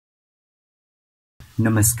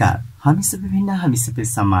नमस्कार, हामी सबै भिन्न, हामी सबै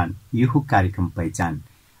समान। यो हो कार्यक्रम पहिचान।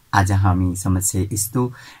 आज हामी समक्ष यस्तो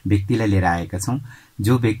व्यक्तिलाई लिएर आएका छौं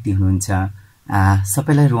जो व्यक्ति हुनुहुन्छ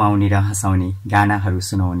सबैलाई रुवाउने र हँसाउने गानाहरू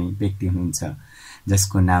सुनाउने व्यक्ति हुनुहुन्छ,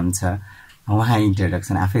 जसको नाम छ, उहाँ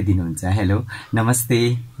इन्ट्रोडक्सन आफै दिनुहुन्छ। हेलो, नमस्ते।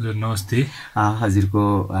 हजुर, नमस्ते। हजुरको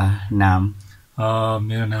नाम?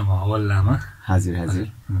 मेरो नाम हवल लामा। हजुर हजुर।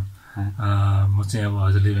 म चाहिँ अब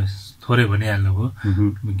हजुरले थोरै भनिहाल्नुभयो,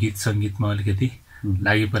 गीत सङ्गीतमा अलिकति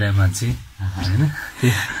लागि परेको मान्छे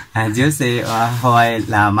हैन। जसै हवाल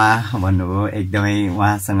लामा भन्नुभयो, एकदमै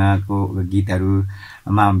उहाँसँगको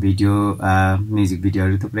गीतहरूमा म्युजिक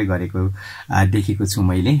भिडियोहरू थुप्रै गरेको देखेको छु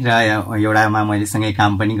मैले, र एउटामा मैले सँगै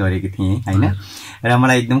काम पनि गरेको थिएँ हैन। र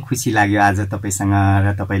मलाई एकदम खुसी लाग्यो आज तपाईसँग र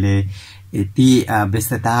तपाईले यति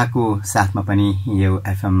व्यस्तताको साथमा पनि यो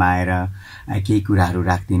एफएममा आएर केही कुराहरू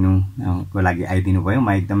राखिदिनुको लागि आइदिनु भयो। म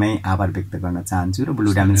एकदमै आभार व्यक्त गर्न चाहन्छु र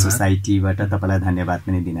ब्लू डायमन्ड सोसाइटीबाट तपाईलाई धन्यवाद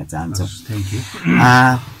पनि दिन चाहन्छु।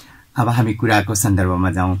 अब हामी कुराको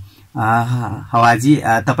सन्दर्भमा जाउँ। हवाजी,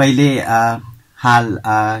 तपाईले हाल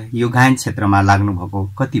यो गायन क्षेत्रमा लाग्नु भएको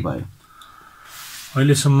कति भयो?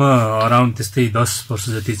 अहिलेसम्म अराउन्ड त्यस्तै 10 वर्ष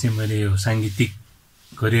जति चाहिँ मैले यो सांगीतिक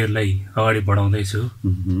करियरलाई अगाडि बढाउँदैछु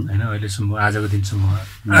हैन। अहिलेसम्म आजको दिनसम्म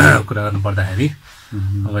कुरा गर्नु पर्दाखेरि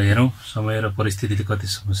अब हेरौँ समय र परिस्थितिले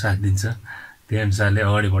कतिसम्म साथ दिन्छ, त्यही अनुसारले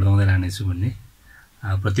अगाडि बढाउँदै लानेछु भन्ने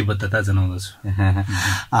प्रतिबद्धता जनाउँदछु।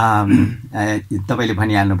 तपाईले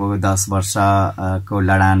भनिहाल्नुभयो 10 वर्षको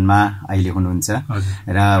लडानमा अहिले हुनुहुन्छ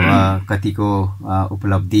र अब कतिको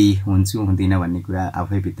उपलब्धि हुन्छु हुँदिन भन्ने कुरा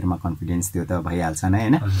आफै भित्रमा कन्फिडेन्स त्यो त भइहाल्छ नै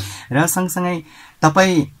हैन। र सँगसँगै तपाई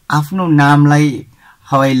आफ्नो नामलाई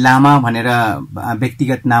हवाल लामा भनेर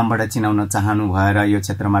व्यक्तिगत नामबाट चिनाउन चाहनु भएर यो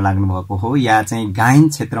क्षेत्रमा लाग्नु भएको हो, या चाहिँ गायन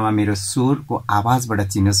क्षेत्रमा मेरो स्वरको आवाजबाट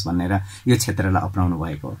चिनोस् भनेर यो क्षेत्रलाई अपनाउनु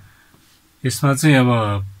भएको हो? यसमा चाहिँ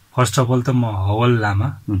अब फर्स्ट अफ अल त म हवल लामा,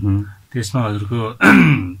 त्यसमा हजुरको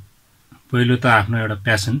पहिलो त आफ्नो एउटा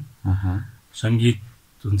प्यासन संगीत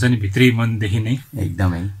हुन्छ नि, भित्री मनदेखि नै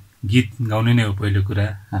एकदमै गीत गाउने नै हो पहिलो कुरा।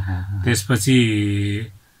 त्यसपछि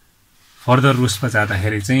फर्दर उसमा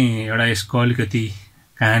जाँदाखेरि चाहिँ एउटा यसको अलिकति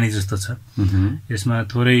कहानी जस्तो छ। यसमा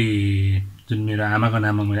थोरै जुन मेरो आमाको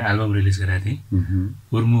नाममा मैले एल्बम रिलिज गरेको थिएँ,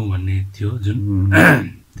 उर्मु भन्ने थियो जुन,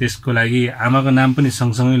 त्यसको लागि आमाको नाम पनि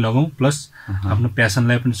सँगसँगै लगाउँ प्लस आफ्नो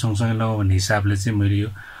प्यासनलाई पनि सँगसँगै लगाउँ भन्ने हिसाबले चाहिँ मैले यो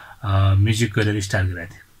म्युजिक करियर स्टार्ट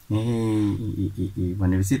गरेको थिएँ।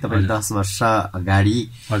 भनेपछि तपाईँ 10 वर्ष अगाडि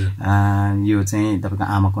यो चाहिँ तपाईँको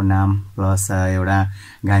आमाको नाम प्लस एउटा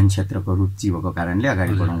गायन क्षेत्रको रुचि भएको कारणले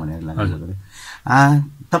अगाडि बढौँ भनेर लाग्नु।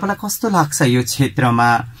 तपाईलाई कस्तो लाग्छ यो क्षेत्रमा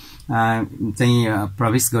चाहिँ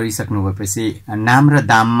प्रवेश गरिसक्नु भएपछि नाम र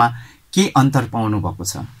दाममा के अन्तर पाउनु भएको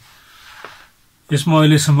छ? यसमा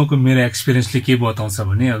अहिलेसम्मको मेरो एक्सपिरियन्सले के बताउँछ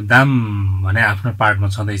भने, अब दाम भने आफ्नो पार्टमा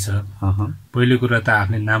छँदैछ। पहिलो कुरा त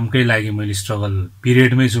आफ्नै नामकै लागि मैले स्ट्रगल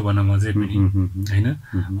पिरियडमै छु भनौँ म चाहिँ पनि हैन।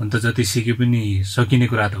 अन्त जति सिके पनि सकिने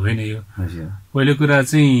कुरा त होइन यो। पहिलो कुरा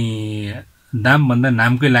चाहिँ दाम भन्दा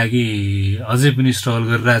नामकै लागि अझै पनि स्ट्रगल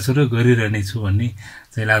गरिरहेको छु र गरिरहने छु भन्ने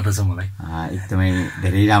चाहिँ लाग्दछ मलाई। एकदमै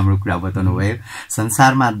धेरै राम्रो कुरा बताउनु भयो।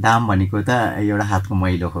 संसारमा दाम भनेको त एउटा हातको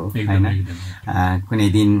मैलो हो हैन। कुनै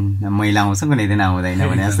दिन मैला आउँछ, कुनै दिन आउँदैन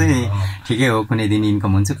भने जस्तै ठिकै हो, कुनै दिन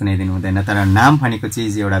इन्कम हुन्छ, कुनै दिन हुँदैन। तर नाम भनेको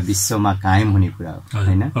चिज एउटा विश्वमा कायम हुने कुरा हो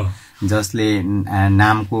हैन, जसले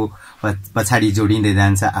नामको पछाडि जोडिँदै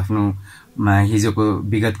जान्छ आफ्नो हिजोको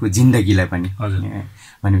विगतको जिन्दगीलाई पनि।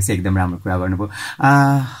 भनेपछि एकदम राम्रो कुरा गर्नुभयो।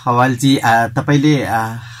 हवालजी, तपाईले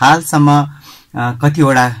हालसम्म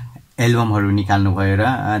कतिवटा एल्बमहरू निकाल्नुभयो र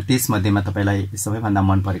त्यसमध्येमा तपाईलाई सबैभन्दा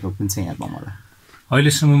मन परेको कुन चाहिँ एल्बम होला?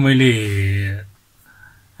 अहिलेसम्म मैले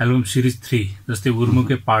एल्बम सिरिज 3 जस्तै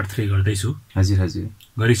उर्मुकै पार्ट 3 गर्दैछु। हजुर हजुर,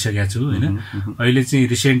 गरिसकेको छु हैन। अहिले चाहिँ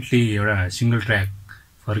रिसेन्टली एउटा सिंगल ट्र्याक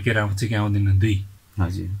फर्केर आउँछ कि आउँदैन 2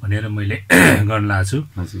 हजुर भनेर मैले गर्न लाग्छु।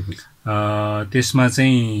 त्यसमा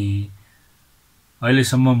चाहिँ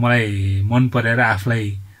अहिलेसम्म मलाई मन परेर आफूलाई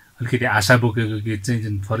अलिकति आशा बोकेको गीत चाहिँ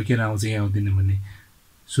जुन फर्केर आउँछ कि आउँदैन भन्ने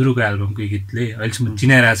सुरुको एल्बमको गीतले अहिलेसम्म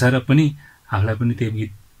चिनाइरहेको छ, र पनि आफूलाई पनि त्यो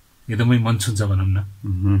गीत एकदमै मन छुन्छ भनौँ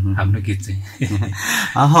न आफ्नो गीत चाहिँ।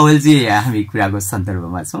 हवलजी, हामी कुराको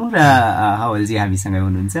सन्दर्भमा छौँ र हवलजी हामीसँग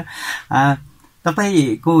हुनुहुन्छ।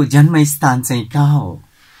 तपाईँको जन्मस्थान चाहिँ कहाँ हो?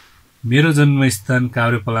 मेरो जन्मस्थान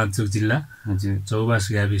काभ्रेपलाञ्चोक जिल्ला, हजुर, चौबास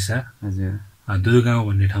गाविसा, हजुर, दुधगाउँ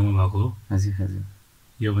भन्ने ठाउँमा भएको हो। हजुर हजुर,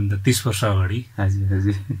 योभन्दा 30 वर्ष अगाडि। हजुर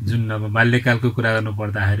हजुर। जुन अब बाल्यकालको कुरा गर्नु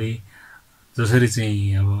पर्दाखेरि जसरी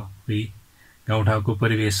चाहिँ अब गाउँठाउँको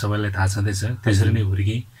परिवेश सबैलाई थाहा छँदैछ, त्यसरी नै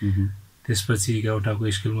हुर्केँ। त्यसपछि गाउँठाउँको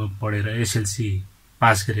स्कुलमा पढेर एसएलसी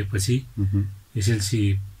पास गरेपछि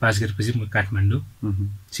म काठमाडौँ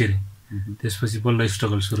छिरेँ। त्यसपछि बल्ल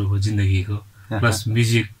स्ट्रगल सुरु भयो जिन्दगीको। प्लस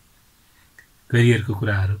म्युजिक करियरको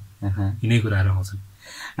कुराहरू यिनै कुराहरू आउँछन्।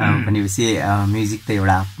 भनेपछि म्युजिक त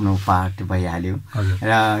एउटा आफ्नो पार्ट भइहाल्यो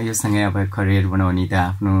र यो सँगै अब करियर बनाउने त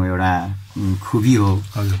आफ्नो एउटा खुबी हो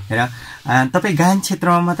र तपाईँ गायन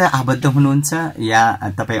क्षेत्रमा मात्रै आबद्ध हुनुहुन्छ या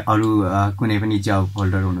तपाईँ अरू कुनै पनि जब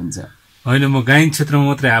होल्डर हुनुहुन्छ? होइन, म गायन क्षेत्रमा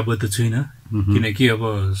मात्रै आबद्ध छुइनँ, किनकि अब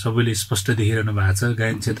सबैले स्पष्ट देखिरहनु भएको छ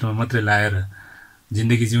गायन क्षेत्रमा मात्रै लाएर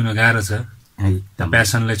जिन्दगी जिउन गाह्रो छ,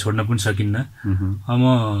 प्यासनलाई छोड्न पनि सकिन्न। म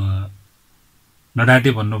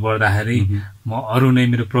नडाटे भन्नु पर्दाखेरि म अरू नै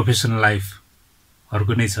मेरो प्रोफेसनल लाइफ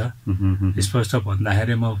अर्को नै छ। स्पष्ट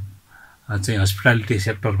भन्दाखेरि म चाहिँ हस्पिटालिटी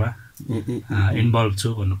सेक्टरमा इन्भल्भ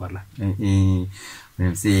छु भन्नु पर्ला।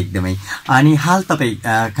 एकदमै। अनि हाल तपाईँ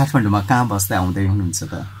काठमाडौँमा कहाँ बस्दै आउँदै हुनुहुन्छ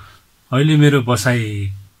त? अहिले मेरो बसाइ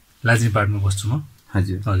लाजिमपाटमा बस्छु म।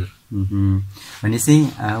 हजुर हजुर। भनेपछि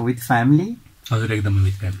विथ फ्यामिली? हजुर, एकदमै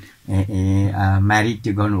विथ फ्यामिली। म्यारिड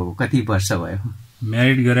गर्नुभएको कति वर्ष भयो?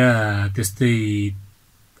 म्यारिड गरेर त्यस्तै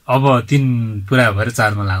अब 3 पुरा भएर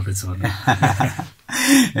 4मा लाग्दैछ।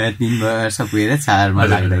 3 वर्ष पुगेर 4मा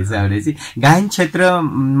लाग्दैछ। भनेपछि गायन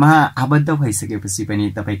क्षेत्रमा आबद्ध भइसकेपछि पनि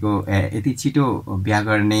तपाईँको यति छिटो बिहा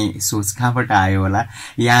गर्ने सोच कहाँबाट आयो होला?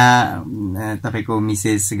 या तपाईँको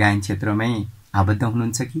मिसेस गायन क्षेत्रमै आबद्ध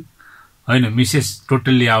हुनुहुन्छ कि? होइन, Mrs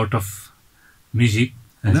totally out of music,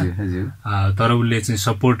 तर उसले चाहिँ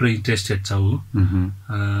सपोर्ट र इन्ट्रेस्टेड छ। ऊ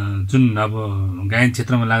जुन अब गायन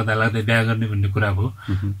क्षेत्रमा लाग्दा लाग्दै बिहा गर्ने भन्ने कुरा हो,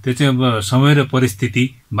 त्यो चाहिँ अब समय र परिस्थिति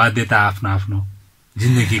बाध्यता आफ्नो आफ्नो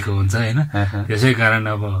जिन्दगीको हुन्छ होइन। त्यसै कारण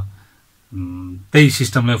अब त्यही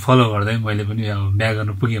सिस्टमलाई फलो गर्दै मैले पनि अब बिहा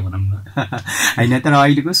गर्नु पुगेँ भनौँ न। होइन, तर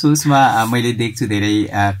अहिलेको सोचमा मैले देख्छु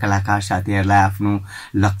धेरै कलाकार साथीहरूलाई आफ्नो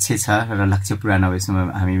लक्ष्य छ र लक्ष्य पुरा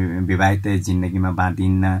नभएसम्म हामी विवाहित जिन्दगीमा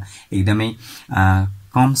बाँधिन्न, एकदमै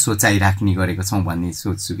कम सोचाइ राख्ने गरेको छौँ भन्ने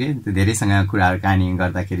सोच्छु कि धेरैसँग कुराहरू कहानी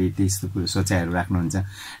गर्दाखेरि त्यस्तो सोचाइहरू राख्नुहुन्छ।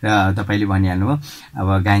 र तपाईँले भनिहाल्नुभयो अब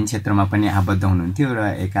गायन क्षेत्रमा पनि आबद्ध हुनुहुन्थ्यो र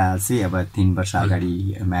एकासी अब 3 वर्ष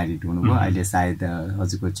अगाडि म्यारिड हुनुभयो। अहिले सायद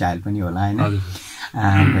हजुरको चाइल्ड पनि होला होइन?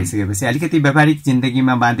 भइसकेपछि अलिकति व्यावहारिक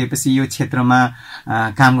जिन्दगीमा बाँधेपछि यो क्षेत्रमा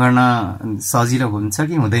काम गर्न सजिलो हुन्छ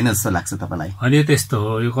कि हुँदैन जस्तो लाग्छ तपाईँलाई? अनि त्यस्तो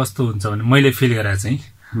हो, यो कस्तो हुन्छ भने मैले फिल गरेर चाहिँ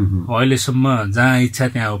अहिलेसम्म जहाँ इच्छा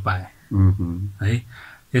त्यहाँ उपाय है।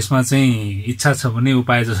 यसमा चाहिँ इच्छा छ भने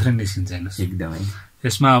उपाय जसरी निस्किन्छ हेर्नुहोस्। एकदमै।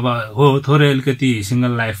 यसमा अब हो थोरै अलिकति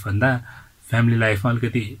सिंगल लाइफ भन्दा फ्यामिली लाइफमा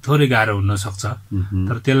अलिकति थोरै गाह्रो हुन सक्छ,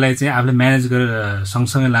 तर त्यसलाई चाहिँ आफूले म्यानेज गरेर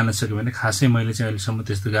सँगसँगै लान सक्यो भने खासै मैले चाहिँ अहिलेसम्म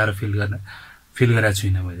त्यस्तो गाह्रो फिल गरेको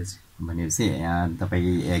छुइनँ मैले चाहिँ। भनेपछि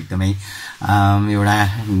तपाईँ एकदमै एउटा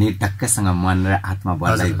निर्धक्कसँग मन र आत्मा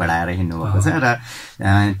बललाई बढाएर हिँड्नुभएको छ र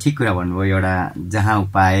ठिक कुरा भन्नुभयो। एउटा जहाँ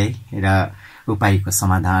उपाय र उपायको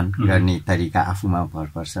समाधान गर्ने तरिका आफूमा भर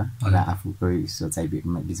पर्छ र आफूकै सोचाइ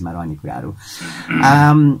बिचमा रहने कुराहरू।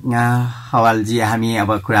 हवालजी, हामी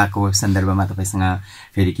अब कुराको सन्दर्भमा तपाईँसँग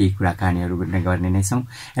फेरि केही कुराकानीहरू गर्ने नै छौँ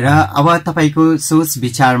र अब तपाईँको सोच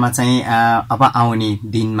विचारमा चाहिँ अब आउने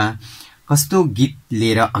दिनमा कस्तो गीत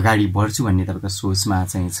लिएर अगाडि बढ्छु भन्ने तपाईँको सोचमा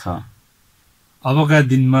चाहिँ छ? अबका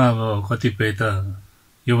दिनमा अब कतिपय त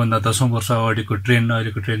योभन्दा 10औं वर्ष अगाडिको ट्रेन्ड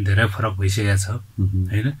अहिलेको ट्रेन्ड धेरै फरक भइसकेको छ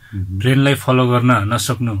होइन। ट्रेन्डलाई फलो गर्न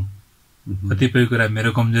नसक्नु कतिपय कुरा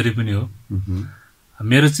मेरो कमजोरी पनि हो।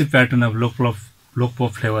 मेरो चाहिँ प्याटर्न अब लोक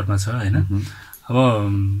पप फ्लेभरमा छ होइन। अब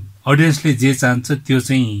अडियन्सले जे चाहन्छ त्यो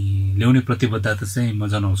चाहिँ ल्याउने प्रतिबद्धता चाहिँ म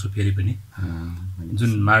जनाउँछु फेरि पनि।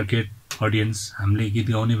 जुन मार्केट अडियन्स हामीले गीत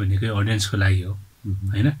गाउने भनेकै अडियन्सको लागि हो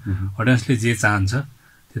होइन। अडियन्सले जे चाहन्छ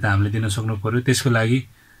त्यो त हामीले दिन सक्नु पर्यो, त्यसको लागि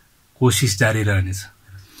कोसिस जारी रहनेछ।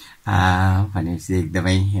 भनेपछि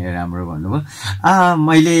एकदमै राम्रो भन्नुभयो।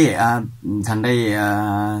 मैले झन्डै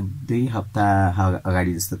 2 हप्ता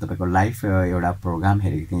अगाडि जस्तो तपाईँको लाइभ एउटा प्रोग्राम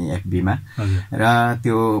हेरेको थिएँ एफबीमा र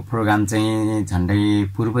त्यो प्रोग्राम चाहिँ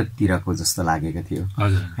झन्डै पूर्वतिरको जस्तो लागेको थियो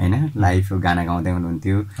होइन। लाइभ गाना गाउँदै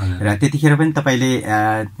हुनुहुन्थ्यो र त्यतिखेर पनि तपाईँले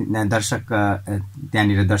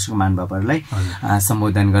त्यहाँनिर दर्शक महानुभावहरूलाई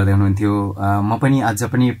सम्बोधन गर्दै हुनुहुन्थ्यो। म पनि अझ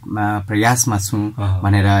पनि प्रयासमा छु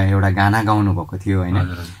भनेर एउटा गाना गाउनु भएको थियो होइन।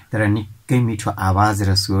 तर निकै मिठो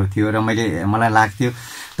आवाज र स्वर थियो र मलाई लाग्थ्यो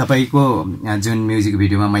तपाईँको जुन म्युजिक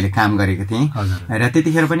भिडियोमा मैले काम गरेको थिएँ र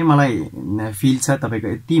त्यतिखेर पनि मलाई फिल छ तपाईँको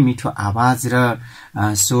यति मिठो आवाज र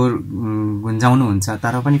स्वर गुन्जाउनुहुन्छ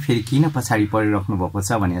तर पनि फेरि किन पछाडि परिराख्नु भएको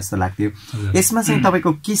छ भने जस्तो लाग्थ्यो। यसमा चाहिँ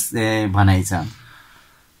तपाईँको के भनाइ छ?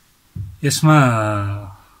 यसमा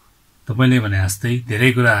तपाईँले भने जस्तै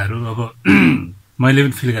धेरै कुराहरू अब मैले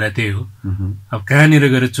पनि फिल गरेको त्यही हो। अब कहाँनिर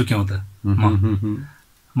गएर चुक्यौँ त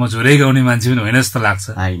म झोरै गाउने मान्छे पनि होइन जस्तो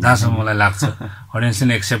लाग्छ जहाँसम्म मलाई लाग्छ।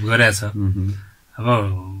 अडियन्सले एक्सेप्ट गरेछ। अब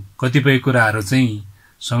कतिपय कुराहरू चाहिँ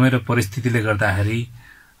समय र परिस्थितिले गर्दाखेरि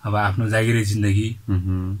अब आफ्नो जागिरी जिन्दगी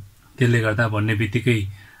त्यसले गर्दा भन्ने बित्तिकै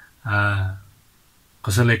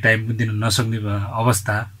कसैलाई टाइम पनि दिन नसक्ने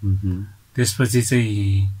अवस्था, त्यसपछि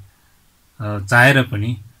चाहिँ चाहेर पनि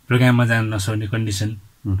प्रोग्राममा जान नसक्ने कन्डिसन,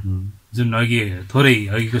 जुन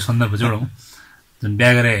अघिको सन्दर्भ जोडौँ, जुन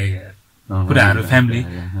बिहा कुराहरू, फ्यामिली,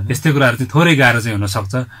 यस्तै कुराहरू चाहिँ थोरै गाह्रो चाहिँ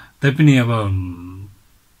हुनसक्छ। तैपनि अब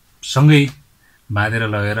सँगै बाँधेर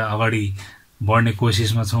लगेर अगाडि बढ्ने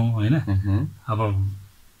कोसिसमा छौँ होइन। अब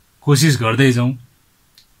कोसिस गर्दै जाउँ,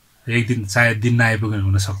 एक दिन सायद दिन नआइपुग्ने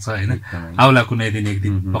हुनसक्छ होइन। आउला कुनै दिन एक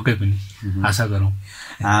दिन पक्कै पनि आशा गरौँ।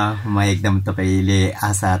 म एकदम तपाईँले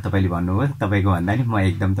आशा तपाईँले भन्नुभयो, तपाईँको भन्दा नि म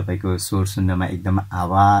एकदम तपाईँको स्वर सुन्नमा एकदमै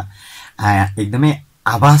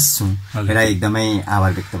आवाज छु र एकदमै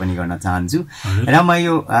आभार व्यक्त पनि गर्न चाहन्छु। र म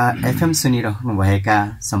यो एफएम सुनिरहनुभएका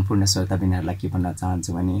सम्पूर्ण श्रोताबिनहरूलाई के भन्न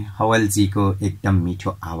चाहन्छु भने हवलजीको एकदम मिठो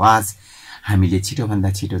आवाज हामीले छिटोभन्दा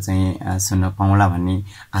छिटो चाहिँ सुन्न पाउँला भन्ने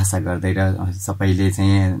आशा गर्दै र सबैले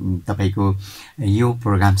चाहिँ तपाईँको यो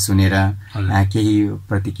प्रोग्राम सुनेर केही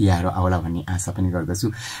प्रतिक्रियाहरू आउला भन्ने आशा पनि गर्दछु।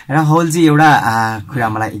 र हवलजी, एउटा कुरा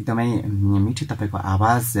मलाई एकदमै मिठो तपाईँको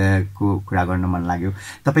आवाजको कुरा गर्न मन लाग्यो।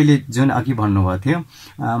 तपाईँले जुन अघि भन्नुभएको थियो,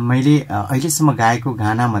 मैले अहिलेसम्म गाएको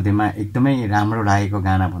गाना मध्येमा एकदमै राम्रो लागेको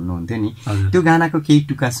गाना भन्नुहुन्थ्यो नि, त्यो गानाको केही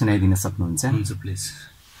टुक्का सुनाइदिन सक्नुहुन्छ? हुन्छ प्लिज।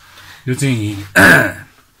 यो चाहिँ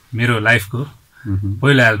मेरो लाइफको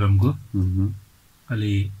पहिलो एल्बमको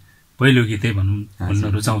अलि पहिलो गीतै भन्न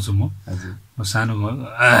रुचाउँछु म सानो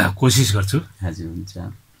कोसिस गर्छु। हजुर, हुन्छ।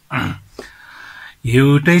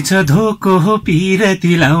 एउटै छ धोको हो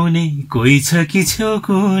पिरती लाउने, कोही छ कि छेउ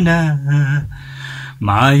कुना,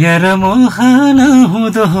 माया र मोह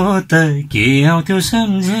नहुँदो हो त के आउँथ्यो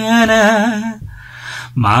सम्झना,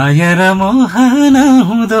 माया र मोह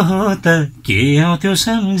नहुँदो हो त के आउँथ्यो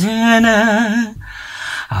सम्झना,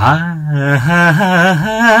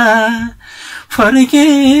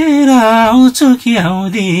 फर्केर आउँछु कि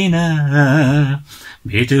आउँदिन,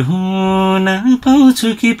 भेट हुन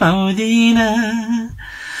पाउँछु कि पाउँदिन,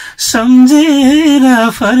 सम्झेर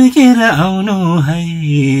फर्केर आउनु है,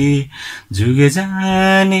 जुगे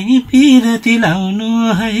जाने पिरती लाउनु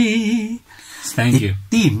है।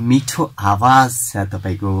 यति मिठो आवाज छ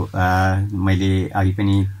तपाईँको। मैले अघि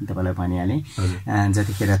पनि तपाईँलाई भनिहालेँ,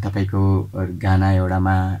 जतिखेर तपाईँको गाना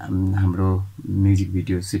एउटामा हाम्रो म्युजिक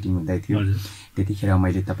भिडियो सुटिङ हुँदै थियो, त्यतिखेर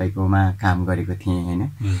मैले तपाईँकोमा काम गरेको थिएँ होइन।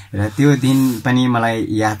 र त्यो दिन पनि मलाई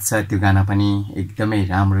याद छ, त्यो गाना पनि एकदमै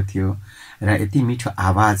राम्रो थियो र यति मिठो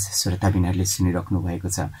आवाज श्रोताबिनहरूले सुनिराख्नु भएको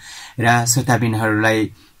छ। र श्रोताबिनहरूलाई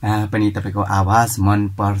पनि तपाईँको आवाज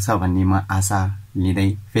मन पर्छ भन्ने म आशा लिँदै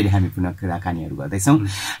फेरि हामी पुनः कुराकानीहरू गर्दैछौँ।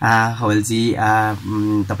 हवलजी,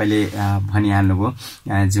 तपाईँले भनिहाल्नुभयो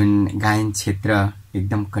जुन गायन क्षेत्र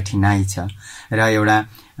एकदम कठिनाई छ र एउटा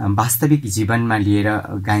वास्तविक जीवनमा लिएर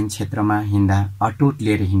गायन क्षेत्रमा हिँड्दा अटोट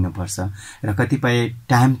लिएर हिँड्नुपर्छ र कतिपय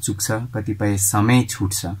टाइम चुक्छ, कतिपय समय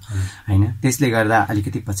छुट्छ होइन। त्यसले गर्दा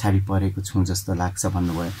अलिकति पछाडि परेको छु जस्तो लाग्छ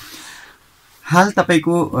भन्नुभयो। हाल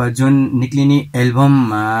तपाईँको जुन निक्लिने एल्बम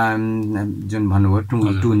जुन भन्नुभयो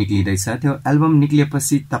टु निक्लिँदैछ, त्यो एल्बम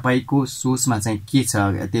निक्लिएपछि तपाईँको सोचमा चाहिँ के छ?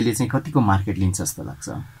 त्यसले चाहिँ कतिको मार्केट लिन्छ जस्तो लाग्छ?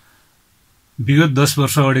 विगत 10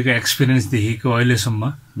 वर्ष अगाडिको एक्सपिरियन्सदेखिको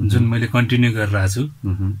अहिलेसम्म जुन मैले कन्टिन्यू गरिरहेको छु,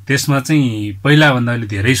 त्यसमा चाहिँ पहिलाभन्दा अलि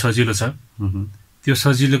धेरै सजिलो छ। त्यो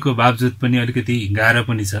सजिलोको बावजुद पनि अलिकति गाह्रो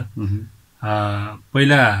पनि छ।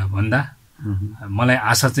 पहिला भन्दा मलाई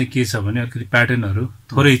आशा चाहिँ के छ भने अलिकति प्याटर्नहरू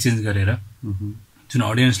थोरै चेन्ज गरेर जुन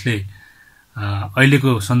अडियन्सले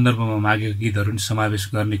अहिलेको सन्दर्भमा मागेको गीतहरू समावेश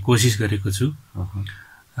गर्ने कोसिस गरेको छु।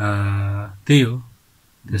 त्यही हो,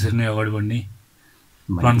 त्यसरी नै अगाडि बढ्ने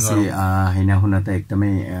होइन। हुन त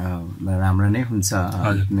एकदमै राम्रो नै हुन्छ,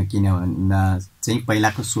 किन भन्दा चाहिँ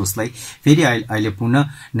पहिलाको सोचलाई फेरि अहिले पुनः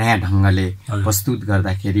नयाँ ढङ्गले प्रस्तुत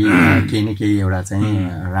गर्दाखेरि केही न केही एउटा चाहिँ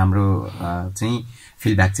राम्रो चाहिँ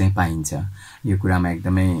फिडब्याक चाहिँ पाइन्छ। यो कुरामा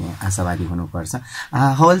एकदमै आशावादी हुनुपर्छ।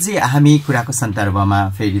 हवलजी, हामी कुराको सन्दर्भमा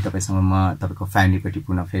फेरि तपाईँसँग म तपाईँको फ्यामिलीपट्टि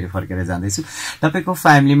पुनः फेरि फर्केर जाँदैछु। तपाईँको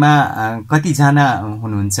फ्यामिलीमा कतिजना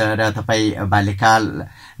हुनुहुन्छ र तपाईँ बाल्यकाल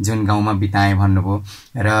जुन गाउँमा बिताएँ भन्नुभयो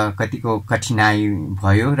र कतिको कठिनाई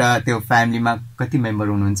भयो र त्यो फ्यामिलीमा कति मेम्बर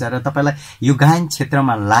हुनुहुन्छ र तपाईँलाई यो गायन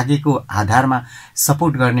क्षेत्रमा लागेको आधारमा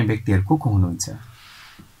सपोर्ट गर्ने व्यक्तिहरू को हुनुहुन्छ?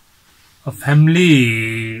 फ्यामिली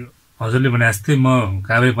हजुरले भने जस्तै म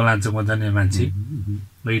काभ्रे पलाञ्चोकमा जाने मान्छे,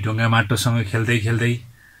 वही ढुङ्गा माटोसँग खेल्दै खेल्दै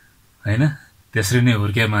होइन, त्यसरी नै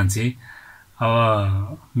हुर्किया मान्छे।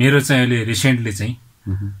 अब मेरो चाहिँ अहिले रिसेन्टली चाहिँ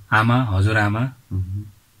आमा, हजुरआमा,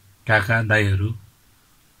 काका, दाईहरू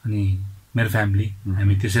अनि मेरो फ्यामिली,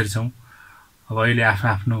 हामी त्यसरी छौँ। अब अहिले आफ्नो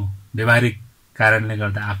आफ्नो व्यवहारिक कारणले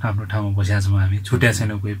गर्दा आफ्नो आफ्नो ठाउँमा बसेका छौँ, हामी छुट्या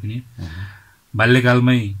छैनौँ कोही पनि।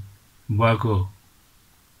 बाल्यकालमै बुवाको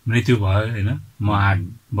मृत्यु भयो होइन म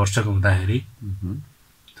 8 वर्षको हुँदाखेरि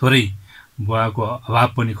थोरै बुवाको अभाव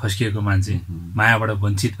पनि खस्किएको मान्छे मायाबाट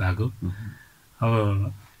वञ्चित भएको अब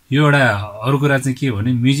यो एउटा अरु कुरा चाहिँ के हो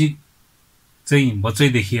भने म्युजिक चाहिँ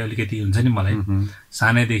बच्चैदेखि अलिकति हुन्छ नि मलाई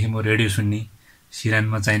सानैदेखि म रेडियो सुन्ने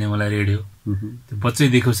सिरानमा चाहिने मलाई रेडियो त्यो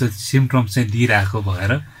बच्चैदेखि सिम्पटम चाहिँ दिइरहेको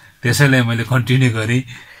भएर त्यसैलाई मैले कन्टिन्यू गरेँ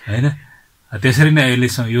होइन त्यसरी नै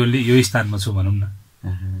अहिले यो स्थानमा छु भनौँ न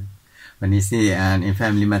भनेपछि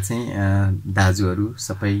फ्यामिलीमा चाहिँ दाजुहरू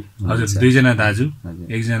सबै हजुर 2 जना दाजु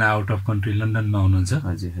एकजना आउट अफ कन्ट्री लन्डनमा हुनुहुन्छ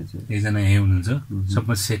हजुर हजुर एकजना यही हुनुहुन्छ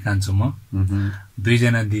सबसे कान्छु म 2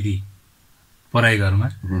 जना दिदी पढाइ घरमा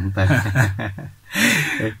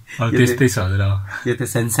त्यस्तै छ हजुर यो त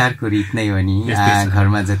संसारको रीत नै हो नि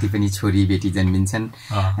घरमा जति पनि छोरी बेटी जन्मिन्छन्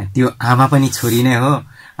त्यो आमा पनि छोरी नै हो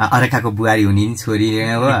अर्काको बुहारी हुने नि छोरी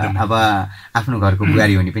नै हो अब आफ्नो घरको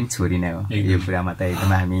बुहारी हुने पनि छोरी नै हो यो कुरामा त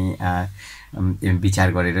एकदम हामी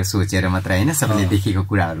विचार गरेर सोचेर मात्र हैन सबैले देखेको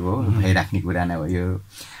कुराहरू हो भइराख्ने कुरा नै हो यो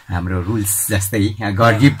हाम्रो रुल्स जस्तै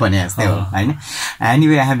गड गिफ्ट भने जस्तै हो हैन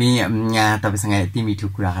एनीवे हामी तपाईसँग यति मिठो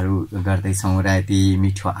कुराहरू गर्दै छौं र यति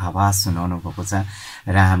मिठो आवाज सुनाउनु भएको छ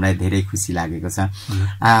र हामीलाई धेरै खुसी लागेको छ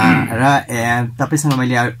र तपाईसँग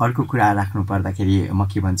मैले अर्को कुरा राख्नु पर्दाखेरि म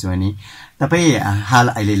के भन्छु भने तपाई हाल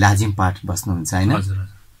अहिले लाजिमपाट बस्नुहुन्छ हैन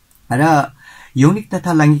र यौनिक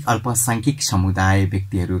तथा लैंगिक अल्पसंख्यक समुदाय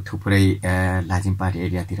व्यक्तिहरू थुप्रै लाजिमपाट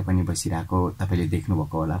एरियातिर पनि बसिरहेको तपाईले देख्नु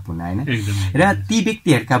भएको होला पुनः हैन र ती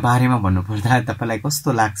व्यक्तिहरुका बारेमा भन्नुपर्दा तपाईलाई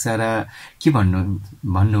कस्तो लाग्छ र के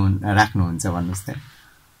भन्नु राख्नुहुन्छ भन्नुस् त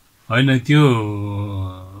हैन त्यो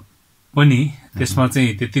पनि त्यसमा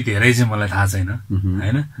चाहिँ त्यति धेरै चाहिँ मलाई थाहा छैन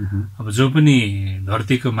हैन अब जो पनि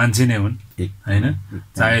धरतीको मान्छे नै हुन् हैन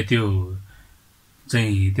चाहे त्यो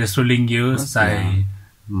चाहिँ तेस्रो लिङ्गी होस् चाहे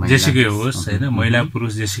जेसुकै होस् हैन महिला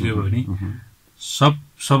पुरुष जेसुकै हो नि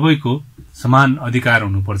सबैको समान अधिकार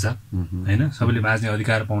हुनुपर्छ हैन सबैले बाँच्ने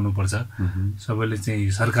अधिकार पाउनुपर्छ सबैले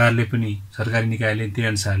चाहिँ सरकारले पनि सरकारी निकायले त्यही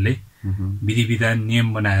अनुसारले विधि विधान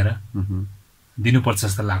नियम बनाएर दिनुपर्छ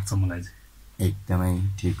जस्तो लाग्छ मलाई चाहिँ एकदमै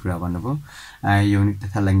ठीक कुरा भन्नुभयो यौनिक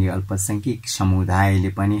तथा लैंगिक अल्पसंख्यक समुदायले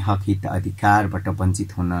पनि हक हित अधिकारबाट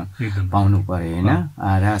वञ्चित हुन पाउनु पर्यो हैन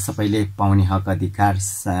र सबैले पाउने हक अधिकार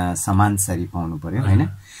समानसरी पाउनु पर्यो हैन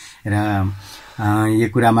र यो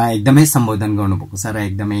कुरामा एकदमै सम्बोधन गर्नुभएको छ र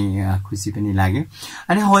एकदमै खुसी पनि लाग्यो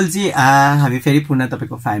अनि हवलजी हामी फेरि पुनः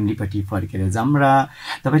तपाईको फ्यामिलीपट्टि फर्केर जाम र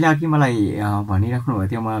तपाईले अघि मलाई भनिराख्नु भयो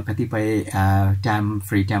थियो म कतिपय टाइम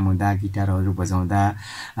फ्री टाइम हुँदा गिटारहरू बजाउँदा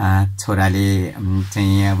छोराले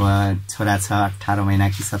चाहिँ अब छोरा छ 18 महिना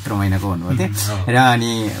कि 17 महिनाको हुनुभयो थियो र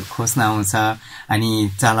अनि खोज्न आउँछ अनि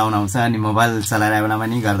चलाउन आउँछ अनि मोबाइल चलाएर बेलामा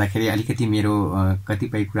नि गर्दाखेरि अलिकति मेरो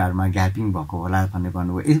कतिपय कुराहरुमा ग्यापिङ भएको होला भन्ने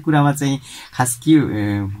भन्नुभयो यस कुरामा चाहिँ खास के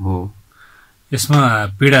हो यसमा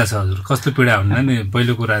पीडा छ हजुर कस्तो पीडा भन्दा नि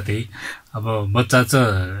पहिलो कुरा त्यही अब बच्चा छ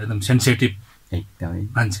एकदम सेन्सिटिभ एकदमै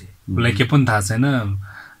मान्छे उसलाई के पनि थाहा छैन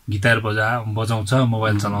गिटार बजाउँछ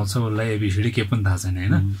मोबाइल चलाउँछ उसलाई एबीसीडी के पनि थाहा छैन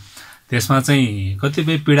हैन त्यसमा चाहिँ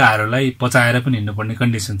कतिपय पीडाहरूलाई पचाएर पनि हिँड्नुपर्ने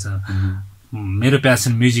कन्डिसन छ मेरो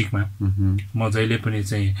प्यासन म्युजिकमा म जहिले पनि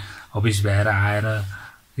चाहिँ अफिस भएर आएर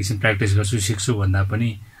एकछिन प्र्याक्टिस गर्छु सिक्छु भन्दा पनि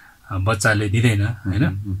बच्चाले दिदैन हैन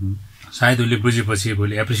सायद उसले बुझेपछि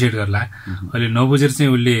भोलि एप्रिसिएट गर्ला अहिले नबुझेर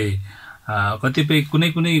चाहिँ उसले कतिपय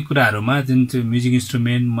कुनै कुराहरुमा जुन चाहिँ म्युजिक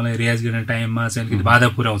इन्स्ट्रुमेन्ट मलाई रियाज गर्ने टाइममा चाहिँ अलिकति बाधा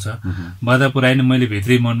पुर्याउँछ बाधा पुर्याएन मैले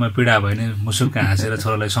भित्री मनमा पीडा भएन मुसुक्क हाँसेर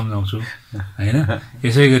छोरालाई सम्झाउँछु हैन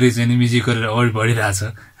यसै गरी चाहिँ म्युजिक गरेर अगाडि बढिरहेछ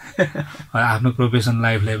आफ्नो प्रोफेसन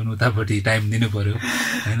लाइफलाई पनि उतापट्टि टाइम दिनु पर्यो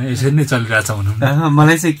हैन यसरी नै चलिरहेछ भनौं न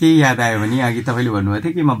मलाई चाहिँ के याद आयो भने अघि तपाईले भन्नुभएको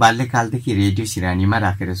थियो कि म बाल्यकालदेखि रेडियो सिरानीमा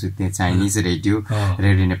राखेर सुत्थे चाइनिज रेडियो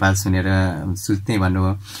नेपाल सुनेर सुत्थे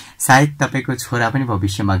भन्नुभयो सायद तपाईको छोरा पनि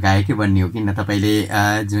भविष्यमा गायकै बन्ने हो किन तपाईले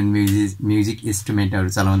जुन म्युजिक इन्स्ट्रुमेन्टहरु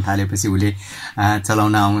चलाउन थालेपछि उले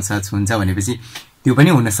चलाउन आउँछ छुन्छ भनेपछि त्यो पनि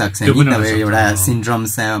हुन सक्छ नि तपाईँ एउटा सिन्ड्रोम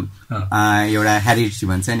एउटा हेरिडिटी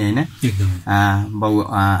भन्छ नि हैन बाउ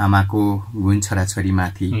आमाको गुण छोराछोरी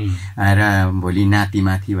माथि र भोलि नाति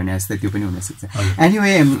माथि भने जस्तो त्यो पनि हुन सक्छ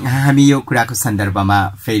एनीवे हामी यो कुराको सन्दर्भमा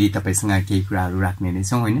फेरि तपाईसँग केही कुराहरू राख्ने नै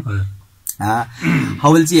छौं हैन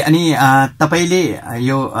हवलजी अनि तपाईले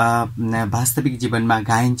यो वास्तविक जीवनमा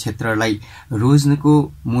गायन क्षेत्रलाई रोज्नुको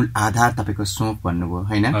मूल आधार तपाईको सोच भन्नुभयो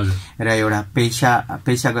हैन र एउटा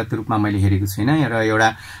पेशागत रूपमा मैले हेरेको छैन र एउटा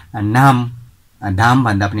नाम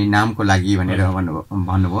भन्दा पनि नामको लागि भनेर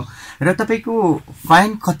भन्नुभयो र तपाईको फ्यान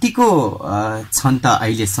कतिको छन् त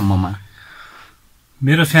अहिले सम्ममा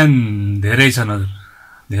मेरो फ्यान धेरै छन् हजुर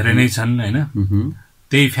धेरै नै छन् हैन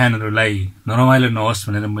त्यही फ्यानहरुलाई नरमाइलो नहोस्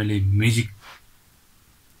भनेर मैले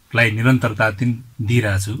म्युजिकलाई निरन्तरता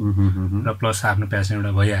दिइरहेछु र प्लस आफ्नो प्यासन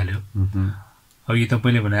एउटा भइहाल्यो अघि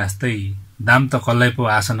तपाईँले भने जस्तै दाम त कसलाई पो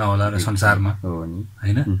आशा नहोला र संसारमा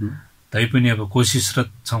होइन, तैपनि अब कोसिसरत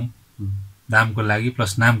छौँ दामको लागि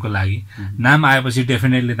प्लस नामको लागि। नाम आएपछि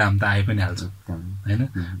डेफिनेटली दाम त आइ पनि हाल्छ होइन।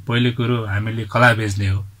 पहिलो कुरो हामीले कला बेच्ने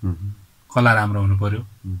हो, कला राम्रो हुनु पर्यो,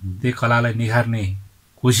 त्यही कलालाई निखार्ने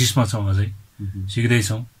कोसिसमा छौँ, अझै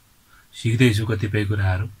सिक्दैछु कतिपय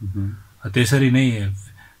कुराहरू। त्यसरी नै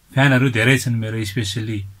फ्यानहरू धेरै छन् मेरो,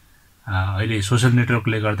 स्पेसली अहिले सोसल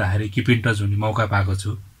नेटवर्कले गर्दाखेरि किप इन टच हुने मौका पाएको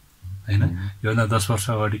छु होइन। योभन्दा 10 वर्ष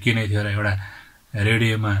अगाडि के नै थियो र एउटा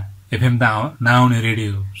रेडियोमा एफएम त नआउने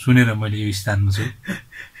रेडियो सुनेर मैले यो स्थानमा छु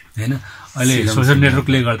होइन। अहिले सोसल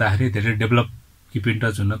नेटवर्कले गर्दाखेरि धेरै डेभलप, किप इन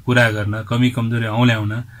टच हुन, कुरा गर्न, कमी कमजोरी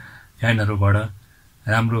औल्याउन फ्यानहरूबाट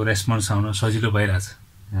राम्रो रेस्पोन्स आउन सजिलो भइरहेछ।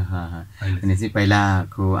 भनेपछि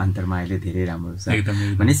पहिलाको अन्तरमा अहिले धेरै राम्रो छ।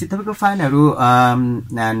 भनेपछि तपाईँको फाइलहरू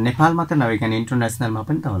नेपाल मात्र नभइकन इन्टरनेसनलमा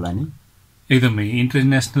पनि त होला नि? एकदमै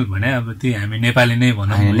इन्टरनेसनल भने अब त्यही हामी नेपाली नै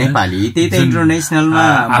भनौँ, नेपाली त्यही त इन्टरनेसनलमा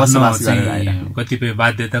बसोबास गरिरहेको। कतिपय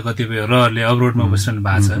बाध्यता, कतिपय रहरले अब्रोडमा बसिरहनु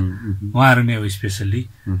भएको छ, उहाँहरू नै हो स्पेसल्ली,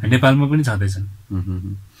 नेपालमा पनि छँदैछन्।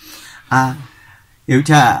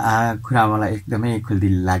 एउटा कुरा मलाई एकदमै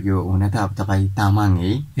खुल्दिल लाग्यो, हुन त अब तपाईँ तामाङ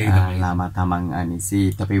है, लामा तामाङ, अनि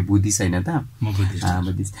चाहिँ तपाईँ बुद्धिस्ट होइन त?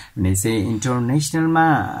 बुद्धिस्ट भने चाहिँ इन्टरनेसनलमा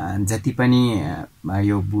जति पनि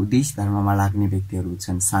यो बुद्धिस्ट धर्ममा लाग्ने व्यक्तिहरू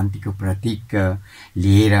छन्, शान्तिको प्रतीक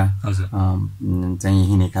लिएर चाहिँ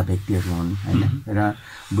हिँडेका व्यक्तिहरू हुन् होइन। र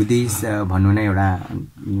बुद्धिस्ट भन्नु नै एउटा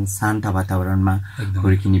शान्त वातावरणमा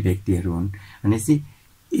हुर्किने व्यक्तिहरू हुन्। भनेपछि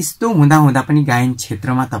यस्तो हुँदा पनि गायन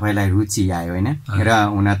क्षेत्रमा तपाईँलाई रुचि आयो होइन। र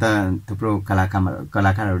हुन त थुप्रो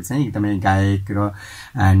कलाकारहरू चाहिँ एकदमै गायक र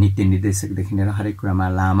नृत्य निर्देशकदेखि लिएर हरेक कुरामा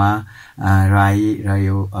लामा, राई र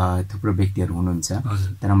यो थुप्रो व्यक्तिहरू हुनुहुन्छ।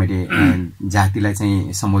 तर मैले जातिलाई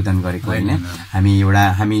चाहिँ सम्बोधन गरेको होइन।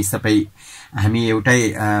 हामी एउटै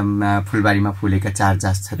फुलबारीमा फुलेका 4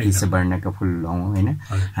 जात 36 वर्णका फुल हौँ होइन।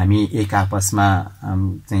 हामी एक आपसमा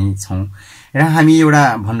चाहिँ छौँ र हामी एउटा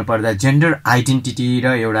भन्नुपर्दा जेन्डर आइडेन्टिटी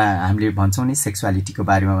र एउटा हामीले भन्छौँ नि सेक्सुअलिटीको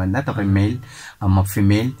बारेमा भन्दा तपाईँ मेल, म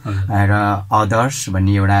फिमेल र अदर्स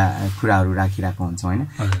भन्ने एउटा कुराहरू राखिरहेको हुन्छौँ होइन।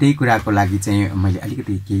 त्यही कुराको लागि चाहिँ मैले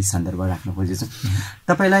अलिकति केही सन्दर्भ राख्न खोजेछु।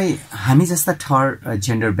 तपाईँलाई हामी जस्ता थर्ड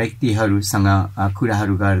जेन्डर व्यक्तिहरूसँग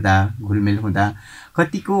कुराहरू गर्दा, घुलमेल हुँदा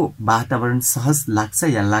कतिको वातावरण सहज लाग्छ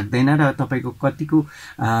या लाग्दैन, र तपाईँको कतिको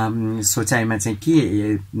सोचाइमा चाहिँ के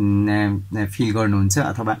फिल गर्नुहुन्छ,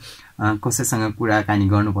 अथवा कसैसँग कुराकानी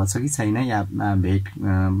गर्नुपर्छ कि छैन, या भेट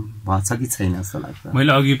भएछ कि छैन जस्तो लाग्छ?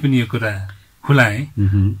 मैले अघि पनि यो कुरा खुलाएँ,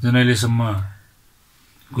 जुन अहिलेसम्म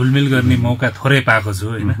घुलमिल गर्ने मौका थोरै पाएको छु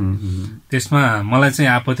होइन। त्यसमा मलाई चाहिँ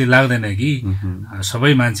आपत्ति लाग्दैन कि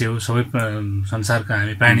सबै मान्छे हो, सबै संसारका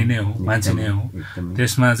हामी प्राणी नै हो, मान्छे नै हो।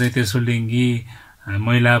 त्यसमा चाहिँ त्यसो लिङ्गी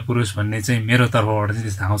महिला पुरुष भन्ने चाहिँ मेरो तर्फबाट चाहिँ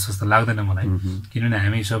त्यस्तो आउँछ जस्तो लाग्दैन मलाई। किनभने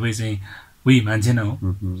हामी सबै चाहिँ उही मान्छे नै हो,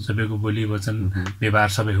 सबैको बोली वचन व्यवहार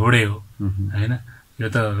सबै एउटै हो होइन। यो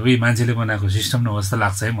त उही मान्छेले बनाएको सिस्टम न हो जस्तो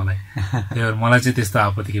लाग्छ है मलाई। त्यही भएर मलाई चाहिँ त्यस्तो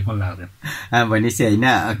आपत्ति केही पनि लाग्दैन। भनेपछि होइन,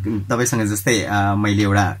 तपाईँसँग जस्तै मैले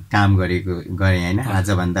एउटा काम गरेँ होइन,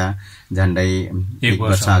 आजभन्दा झन्डै 1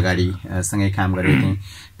 वर्ष अगाडि सँगै काम गरेको थिएँ।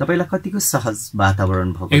 तपाईँलाई कतिको सहज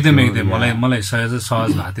वातावरण भएको? एकदमै मलाई सहज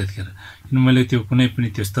भएको त्यतिखेर, किन मैले त्यो कुनै पनि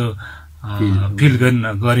त्यस्तो फिल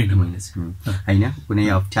गरिनँ मैले होइन। कुनै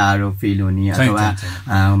अप्ठ्यारो फिल हुने अथवा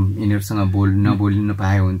यिनीहरूसँग बोल्न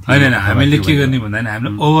पाए हुन्थ्यो? होइन, हामीले के गर्ने भन्दा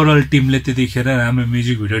हामीले ओभरअल टिमले त्यतिखेर राम्रो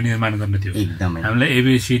म्युजिक भिडियो निर्माण गर्नु थियो। एकदमै हामीलाई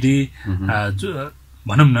एबिसिडी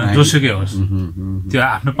भनौँ न जोसुकै होस्, त्यो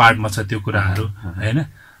आफ्नो पार्टमा छ त्यो कुराहरू होइन।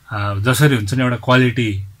 जसरी हुन्छ नि एउटा क्वालिटी,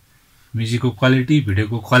 म्युजिकको क्वालिटी,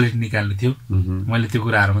 भिडियोको क्वालिटी निकाल्नु थियो। मैले त्यो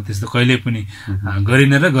कुराहरूमा त्यस्तो कहिले पनि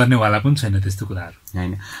गरिनँ र गर्नेवाला पनि छैन त्यस्तो कुराहरू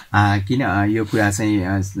होइन। किन यो कुरा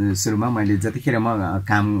चाहिँ सुरुमा मैले जतिखेर म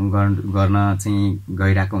काम गर्न चाहिँ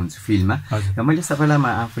गइरहेको हुन्छु फिल्डमा, र मैले सबैलाई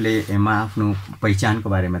म आफ्नो पहिचानको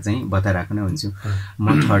बारेमा चाहिँ बताइरहेको नै हुन्छु।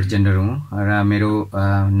 म थर्ड जेन्डर हुँ र मेरो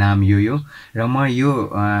नाम यो र म यो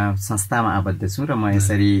संस्थामा आबद्ध छु र म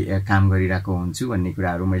यसरी काम गरिरहेको हुन्छु भन्ने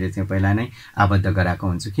कुराहरू मैले चाहिँ पहिला नै आबद्ध गराएको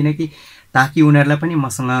हुन्छु, किनकि ताकि उनीहरूलाई पनि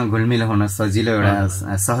मसँग घुलमिल हुन सजिलो,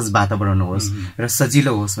 एउटा सहज वातावरण होस् र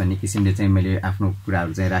सजिलो होस् भन्ने किसिमले चाहिँ मैले आफ्नो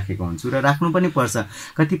कुराहरू चाहिँ राखेको हुन्छु। र राख्नु पनि पर्छ।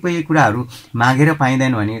 कतिपय कुराहरू मागेर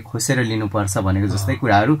पाइँदैन भने खोसेर लिनुपर्छ भनेको जस्तै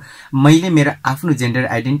कुराहरू मैले मेरो आफ्नो जेन्डर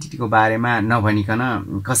आइडेन्टिटीको बारेमा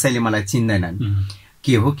नभनिकन कसैले मलाई चिन्दैनन्,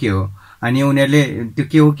 के हो अनि उनीहरूले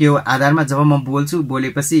त्यो के हो आधारमा जब म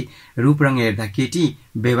बोलेपछि रूपरङ हेर्दा केटी,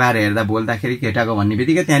 व्यवहार हेर्दा बोल्दाखेरि केटाको भन्ने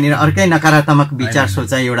बित्तिकै त्यहाँनिर अर्कै नकारात्मक विचार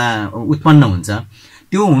सोचाइ एउटा उत्पन्न हुन्छ।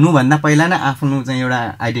 त्यो हुनुभन्दा पहिला नै आफ्नो चाहिँ एउटा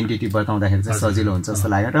आइडेन्टिटी बताउँदाखेरि चाहिँ सजिलो हुन्छ जस्तो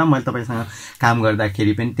लाग्यो र मैले तपाईँसँग काम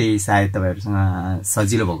गर्दाखेरि पनि त्यही सायद तपाईँहरूसँग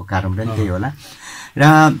सजिलो भएको कारण पनि त्यही होला। र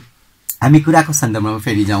हामी कुराको सन्दर्भमा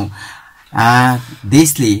फेरि जाउँ,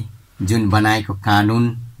 देशले जुन बनाएको कानुन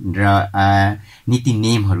र नीति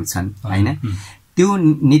नियमहरू छन् होइन, त्यो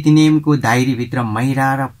नीति नियमको दायरीभित्र महिला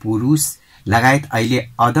र पुरुष लगायत अहिले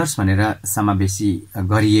अदर्स भनेर समावेशी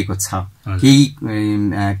गरिएको छ केही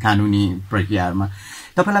कानुनी प्रक्रियाहरूमा।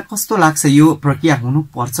 तपाईँलाई कस्तो लाग्छ, यो प्रक्रिया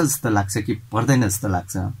हुनुपर्छ जस्तो लाग्छ कि पर्दैन जस्तो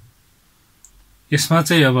लाग्छ? यसमा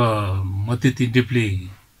चाहिँ अब म त्यति डिपली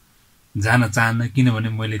जान चाहन्न, किनभने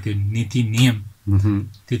मैले त्यो नीति नियम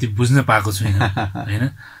त्यति बुझ्न पाएको छुइनँ होइन।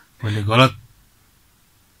 मैले गलत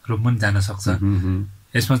रूपमा पनि जान सक्छ,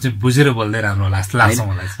 यसमा चाहिँ बुझेर बोल्दै राम्रो होला जस्तो लाग्छ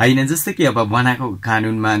मलाई। होइन, जस्तै कि अब बनाएको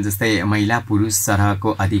कानुनमा जस्तै महिला पुरुष सरहको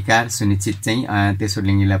अधिकार सुनिश्चित चाहिँ तेस्रो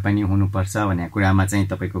लिङ्गीलाई पनि हुनुपर्छ भन्ने कुरामा चाहिँ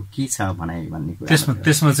तपाईँको के छ भनाइ भन्ने कुरा?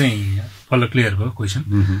 त्यसमा चाहिँ फलो क्लियर भयो क्वेसन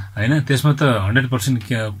होइन। त्यसमा त 100%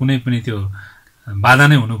 कुनै पनि त्यो बाधा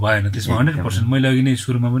नै हुनु भएन त्यसमा 100%। मैले अघि नै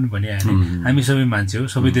सुरुमा पनि भनिहालेँ, हामी सबै मान्छे हो,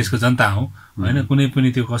 सबै देशको जनता हौ होइन। कुनै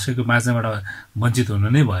पनि त्यो कसैको माझबाट वञ्चित हुनु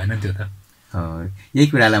नै भएन। त्यो त यही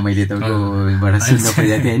कुरालाई मैले तपाईँकोबाट सुन्न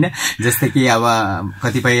खोजेको थिएँ होइन। जस्तै कि अब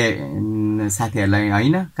कतिपय साथीहरूलाई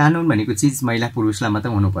होइन कानुन भनेको चिज महिला पुरुषलाई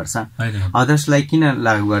मात्र हुनुपर्छ, अदर्सलाई किन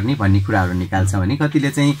लागू गर्ने भन्ने कुराहरू निकाल्छ भने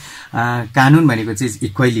कतिले चाहिँ कानुन भनेको चिज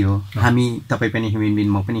इक्वली हो, हामी तपाईँ पनि ह्युमन बिङ,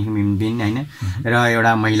 म पनि ह्युमन बिङ होइन, र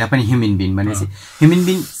एउटा महिला पनि ह्युमन बिङ भनेपछि ह्युमन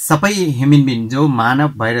बिङ सबै ह्युमन बिङ जो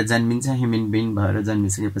मानव भएर जन्मिन्छ, ह्युमन बिङ भएर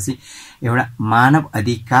जन्मिसकेपछि एउटा मानव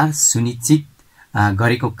अधिकार सुनिश्चित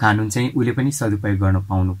गरेको कानुन चाहिँ उसले पनि सदुपयोग गर्न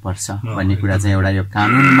पाउनुपर्छ भन्ने कुरा चाहिँ एउटा यो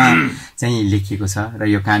कानुनमा चाहिँ लेखिएको छ।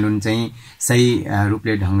 र यो कानुन चाहिँ सही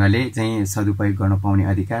रूपले ढङ्गले चाहिँ सदुपयोग गर्न पाउने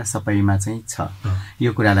अधिकार सबैमा चाहिँ छ।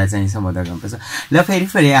 यो कुरालाई चाहिँ सम्बोधन गर्नुपर्छ। ल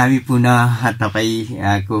फेरि हामी पुनः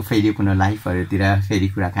तपाईँको पुनः लाइफहरूतिर फेरि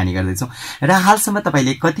कुराकानी गर्दैछौँ। र हालसम्म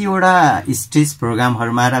तपाईँले कतिवटा स्टेज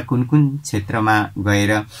प्रोग्रामहरूमा र कुन कुन क्षेत्रमा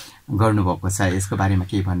गएर गर्नुभएको छ, यसको बारेमा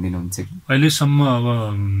केही भनिदिनुहुन्छ कि? अहिलेसम्म अब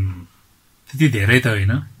त्यति धेरै त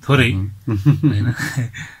होइन, थोरै होइन,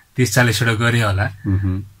 30-40वटा गरे होला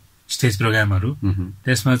स्टेज प्रोग्रामहरू।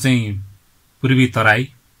 त्यसमा चाहिँ पूर्वी तराई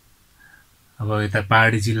अब यता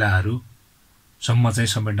पहाडी जिल्लाहरूसम्म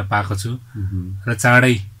चाहिँ समेट्न पाएको छु र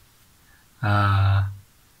चाँडै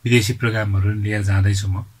विदेशी प्रोग्रामहरू लिएर जाँदैछु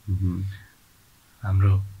म।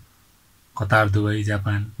 हाम्रो कतार, दुबई,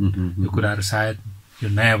 जापान यो कुराहरू सायद यो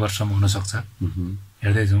नयाँ वर्षमा हुनसक्छ,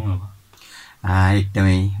 हेर्दै जाउँ। अब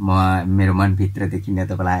एकदमै म मेरो मनभित्रदेखि नै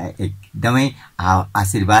तपाईँलाई एकदमै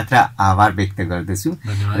आशीर्वाद र आभार व्यक्त गर्दछु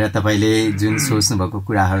र तपाईँले जुन सोच्नुभएको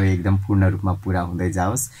कुराहरू एकदम पूर्ण रूपमा पुरा हुँदै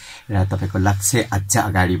जाओस् र तपाईँको लक्ष्य अझ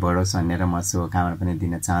अगाडि बढोस् भनेर म शुभकामना पनि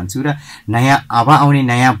दिन चाहन्छु। र अब आउने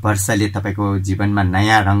नयाँ वर्षले तपाईँको जीवनमा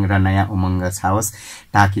नयाँ रङ र नयाँ उमङ्ग छाओस्,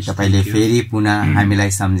 ताकि तपाईँले फेरि पुनः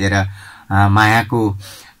हामीलाई सम्झेर मायाको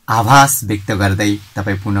आभास व्यक्त गर्दै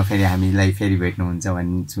तपाईँ पुनः फेरि हामीलाई फेरि भेट्नुहुन्छ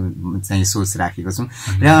भन्ने चाहिँ सोच राखेको छु।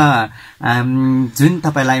 र जुन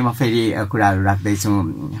तपाईँलाई म फेरि कुराहरू राख्दैछु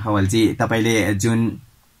हवलजी, तपाईँले जुन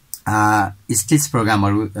स्टेज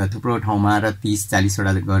प्रोग्रामहरू थुप्रो ठाउँमा र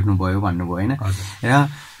 30-40वटा गर्नुभयो भन्नुभयो होइन, र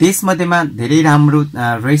त्यसमध्येमा धेरै राम्रो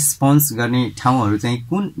रेस्पोन्स गर्ने ठाउँहरू चाहिँ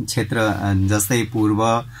कुन क्षेत्र, जस्तै पूर्व,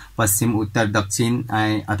 पश्चिम, उत्तर, दक्षिण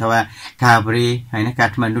अथवा काभ्रे होइन,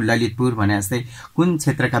 काठमाडौँ, ललितपुर भने जस्तै कुन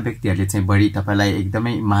क्षेत्रका व्यक्तिहरूले चाहिँ बढी तपाईँलाई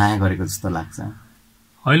एकदमै माया गरेको जस्तो लाग्छ?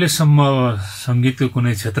 अहिलेसम्म सङ्गीतको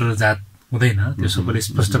कुनै क्षेत्र जात हुँदैन, त्यो सबैले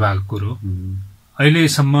स्पष्ट भएको कुरो।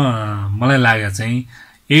 अहिलेसम्म मलाई लाग्यो चाहिँ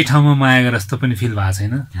यही ठाउँमा माया गरे जस्तो पनि फिल भएको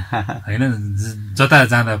छैन होइन। जता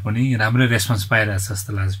जाँदा पनि राम्रै रेस्पोन्स पाइरहेछ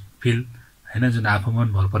जस्तो लाग्छ फिल होइन, जुन आफूमा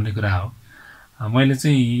भर पर्ने कुरा हो। मैले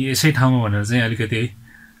चाहिँ यसै ठाउँमा भनेर चाहिँ अलिकति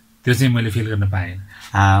त्यो चाहिँ मैले फिल गर्न पाएन।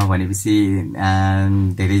 भनेपछि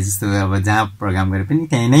धेरै जस्तो अब जहाँ प्रोग्राम गरे पनि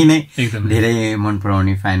त्यहीँ नै एकदम धेरै मन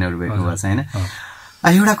पराउने फ्यानहरू भेट्नुभएको छ होइन।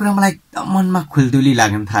 एउटा कुरा मलाई एकदम मनमा खुल्दुली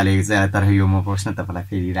लाग्न थालेको छ, तर यो म प्रश्न तपाईँलाई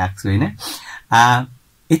फेरि राख्छु होइन।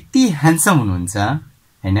 यति ह्यान्डसम हुनुहुन्छ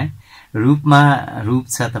होइन, रूप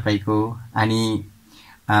छ तपाईँको, अनि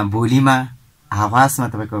भोलिमा आवाजमा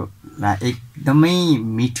तपाईँको एकदमै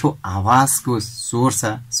मिठो आवाजको स्वर छ,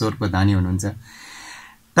 स्वरको धनी हुनुहुन्छ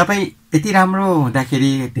तपाईँ। यति राम्रो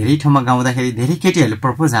हुँदाखेरि धेरै ठाउँमा गाउँदाखेरि धेरै केटीहरूले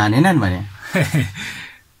प्रपोज हानेनन् भने?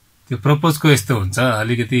 त्यो प्रपोजको यस्तो हुन्छ,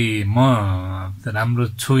 अलिकति म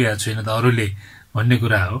राम्रो छु या छुइनँ त अरूले भन्ने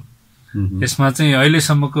कुरा हो। यसमा चाहिँ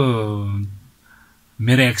अहिलेसम्मको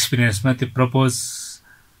मेरो एक्सपिरियन्समा त्यो प्रपोज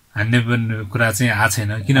हान्ने कुरा चाहिँ आएको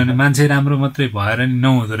छैन, किनभने मान्छे राम्रो मात्रै भएर नि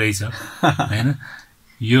नहुँदो रहेछ होइन।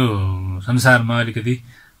 यो संसारमा अलिकति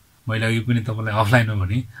मैले अघि पनि तपाईँलाई अफलाइनमा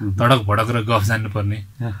भने तडक भडक र गफ जान्नुपर्ने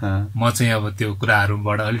म चाहिँ अब त्यो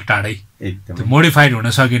कुराहरूबाट अलिक टाढै त्यो मोडिफाइड हुन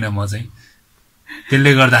सकिनँ म चाहिँ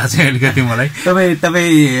त्यसले गर्दा चाहिँ अलिकति मलाई तपाईँ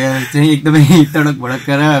चाहिँ एकदमै तडक भडक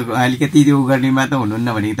र अलिकति त्यो गर्नेमा त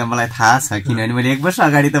हुनुहुन्न भने त मलाई थाहा छ किनभने मैले 1 वर्ष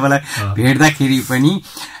अगाडि तपाईँलाई भेट्दाखेरि पनि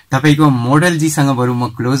तपाईँको मोडलजीसँग बरु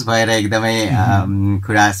म क्लोज भएर एकदमै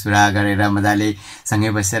कुरासुरा गरेर मजाले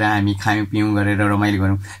सँगै बसेर हामी खायौँ पिउँ गरेर रमाइलो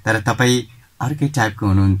गरौँ तर तपाईँ अर्कै टाइपको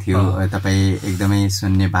हुनुहुन्थ्यो तपाईँ एकदमै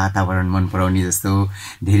सुन्ने वातावरण मन पराउने जस्तो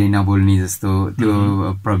धेरै नबोल्ने जस्तो त्यो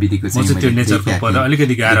प्रविधिको चाहिँ त्यो देखेको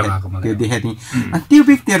थिएँ अनि त्यो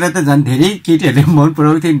व्यक्तिहरूलाई त झन् धेरै केटीहरूले मन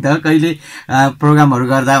पराउँथ्यो नि त कहिले प्रोग्रामहरू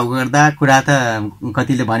गर्दा कुरा त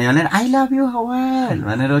कतिले भन्यो भने आई लभ यु हवाल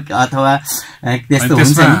भनेर अथवा त्यस्तो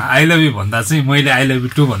हुन्छ आई लभ यु भन्दा चाहिँ मैले आई लभ यु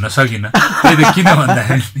टु भन्न सकिनँ त्यही त किन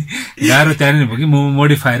भन्दाखेरि गाह्रो त्यहाँनिर भयो कि म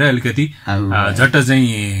मोडिफाएर अलिकति झट्ट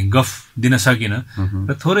चाहिँ गफ दिन सकिनँ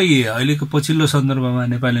र थोरै अहिलेको पछिल्लो सन्दर्भमा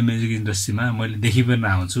नेपाली म्युजिक इन्डस्ट्रीमा मैले देखि पनि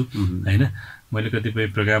आउँछु होइन मैले कतिपय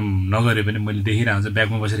प्रोग्राम नगरे पनि मैले देखिरहेको हुन्छु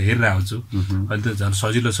ब्याकमा बसेर हेरिरहेको हुन्छु अहिले त झन्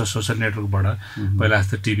सजिलो छ सोसियल नेटवर्कबाट पहिला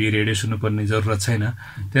जस्तो टिभी रेडियो सुन्नुपर्ने जरुरत छैन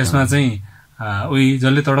त्यसमा चाहिँ उही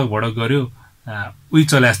जसले तडक भडक गर्यो उही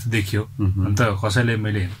चले जस्तो देखियो अन्त कसैले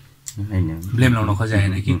मैले ब्लेम लाउन खोजे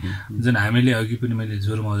होइन कि जुन हामीले अघि पनि मैले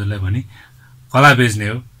जोर मजुरलाई भने कला बेच्ने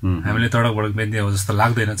हो हामीले तडक भडक बेच्ने हो जस्तो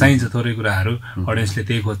लाग्दैन चाहिन्छ थोरै कुराहरू अडियन्सले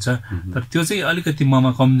त्यही खोज्छ तर त्यो चाहिँ अलिकति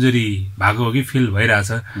ममा कमजोरी भएको हो कि फिल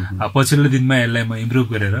भइरहेछ पछिल्लो दिनमा यसलाई म इम्प्रुभ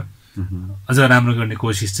गरेर अझ राम्रो गर्ने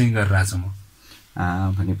कोसिस चाहिँ गरिरहेछु म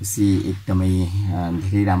भनेपछि एकदमै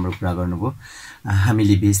धेरै राम्रो कुरा गर्नुभयो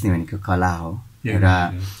हामीले बेच्ने भनेको कला हो र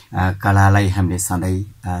कलालाई हामीले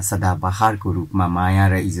सदाबहारको रूपमा माया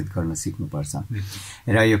र इज्जत गर्न सिक्नुपर्छ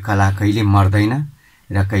र यो कला कहिले मर्दैन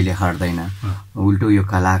र कहिले हट्दैन उल्टो यो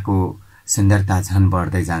कलाको सुन्दरता झन्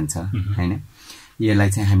बढ्दै जान्छ हैन यसलाई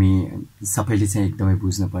चाहिँ हामी सबैले चाहिँ एकदमै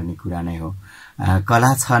बुझ्नुपर्ने कुरा नै हो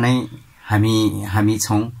कला छ नै हामी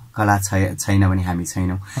छौं कला छैन भने हामी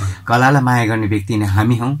छैनौं कलालाई माया गर्ने व्यक्ति नै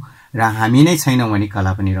हामी हौं र हामी नै छैनौं भने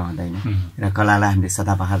कला पनि रहँदैन र कलालाई हामीले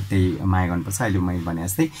सदाबहार त्यही माया गर्नुपर्छ अहिले मैले भने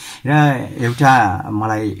जस्तै र एउटा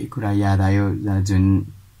मलाई कुरा याद आयो जुन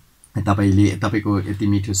तपाईको यति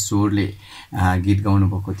मिठो स्वरले गीत गाउनु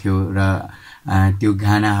भएको थियो र त्यो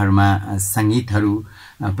गानाहरुमा संगीतहरु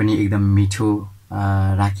पनि एकदम मिठो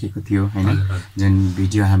राखिएको थियो हैन जुन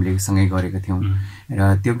भिडियो हामीले सँगै गरेको थियौं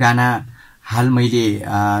र त्यो गाना हाल मैले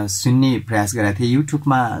सुन्ने प्रयास गरेको थिएँ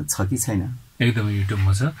युट्युबमा छ कि छैन एकदम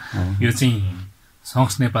युट्युबमा छ यो चाहिँ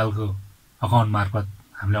सङ्ग्स नेपालको अकाउन्ट मार्फत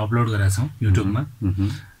हामीले अपलोड गरेका छौं युट्युबमा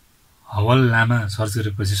हवल लामा सर्च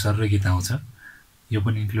गरेपछि सर्व गीत आउँछ यो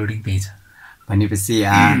पनि इन्क्लुडिङ त्यही छ भनेपछि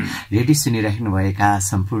रेडियो सुनिराख्नु भएका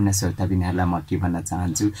सम्पूर्ण श्रोताबिनहरुलाई म के भन्न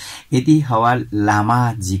चाहन्छु यदि हवाल लामा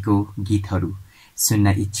जीको गीतहरु सुन्न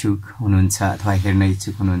इच्छुक हुनुहुन्छ अथवा हेर्न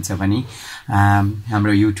इच्छुक हुनुहुन्छ भने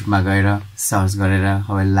हाम्रो युट्युबमा गएर सर्च गरेर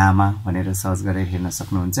हवाल लामा भनेर सर्च गरेर हेर्न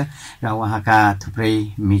सक्नुहुन्छ र उहाँका थुप्रै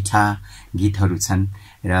मिठा गीतहरु छन्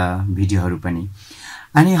र भिडियोहरु पनि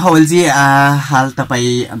अनि हवलजी हाल तपाई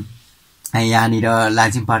यहाँनिर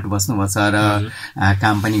लाजिमपाट बस्नुभएको छ र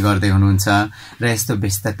काम पनि गर्दै हुनुहुन्छ र यस्तो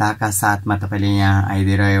व्यस्तताका साथमा तपाईले यहाँ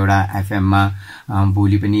आइदिएर एउटा एफएम मा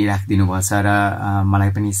बोली पनि राखिदिनु भएको छ र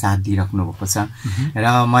मलाई पनि साथ दिइराख्नु भएको छ र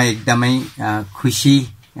म एकदमै खुशी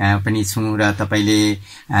पनि छु र तपाईले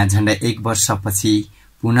झन्डै 1 वर्षपछि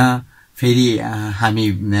पुनः फेरि हामी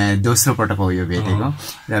दोस्रो पटक हो यो भेटेको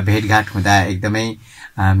र भेटघाट हुँदा एकदमै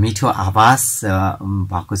मिठो आवाज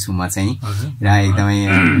भएको छु म चाहिँ र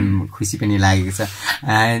एकदमै खुशी पनि लागेको छ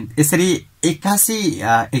यसरी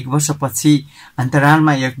 1 वर्षपछि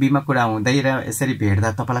अन्तरालमा एफबीमा कुरा हुँदै र यसरी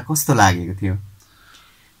भेट्दा तपाईलाई कस्तो लागेको थियो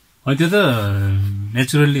त्यो त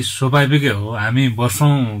नेचुरली स्वाभाविकै हो हामी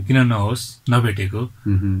वर्षौं किन नहोस् नभेटेको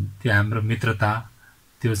त्यो हाम्रो मित्रता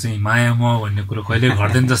त्यो चाहिँ माया मोह भन्ने कुरो कहिले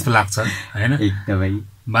घट्दैन जस्तो लाग्छ हैन एकदमै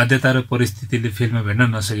बाध्यता र परिस्थितिले फिल्डमा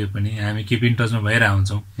भेट्न नसके पनि हामी किप इन टचमा भएर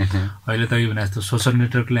आउँछौं अहिले त यो भने जस्तो सोशल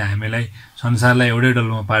नेटवर्कले हामीलाई संसारलाई एउटै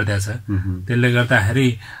डल्लोमा पार्दिएको छ त्यसले गर्दाखेरि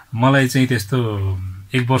मलाई चाहिँ त्यस्तो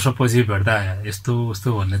 1 वर्षपछि भेट्दा यस्तो उस्तो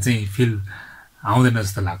भन्ने चाहिँ फिल आउँदैन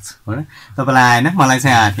जस्तो लाग्छ हैन तपाईलाई आएन मलाई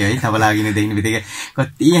चाहिँ आथ्यो है तपाईलाई अघि नै देख्नेबित्तिकै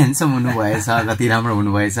कति ह्यान्डसम हुनुभएछ कति राम्रो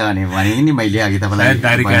हुनुभएछ भने नि मैले अघि तपाईलाई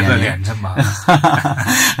दारी काट्दा ह्यान्डसम भयो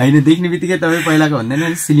हैन देख्नेबित्तिकै तपाई पहिलाको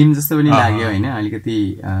भन्दैन स्लिम जस्तो पनि लाग्यो हैन अलिकति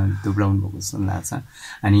दुब्लाउनु भएको जस्तो लाग्छ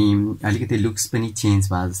अनि अलिकति लुक्स पनि चेन्ज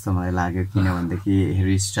भयो जस्तो मलाई लाग्यो किन भन्दाखेरि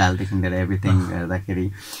हेयर स्टाइल देखि लिएर एभ्रीथिङ गर्दाखेरि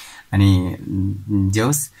अनि जे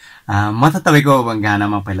होस् म त तपाईँको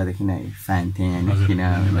गानामा पहिलादेखि नै फ्यान थिएँ होइन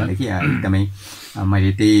किनभनेदेखि एकदमै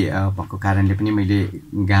मैले त्यही भएको कारणले पनि मैले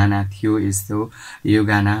गाना थियो यस्तो यो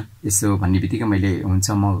गाना यसो भन्ने बित्तिकै मैले हुन्छ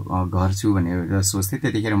म गर्छु भनेर सोच्थेँ।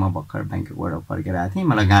 त्यतिखेर म भर्खर ब्याङ्कबाट फर्केर आएको थिएँ।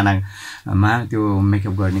 मलाई गानामा त्यो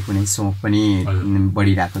मेकअप गर्ने कुनै सोख पनि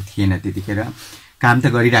बढिरहेको थिएन। त्यतिखेर काम त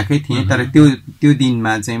गरिरहेकै थिएँ तर त्यो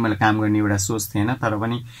दिनमा चाहिँ मलाई काम गर्ने एउटा सोच थिएन। तर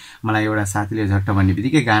पनि मलाई एउटा साथीले झट्ट भन्ने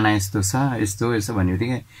बित्तिकै गाना यस्तो छ यस्तो यसो भन्ने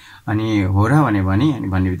बित्तिकै अनि हो र भने अनि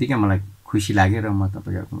भन्ने बित्तिकै मलाई खुसी लाग्यो र म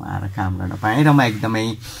तपाईँकोमा आएर काम गर्न पाएँ र म एकदमै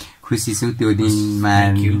खुसी छु। त्यो दिनमा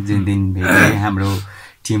जुन दिन भेटेँ हाम्रो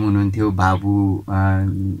टिम हुनुहुन्थ्यो, बाबु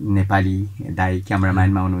नेपाली दाई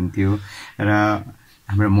क्यामराम्यानमा हुनुहुन्थ्यो र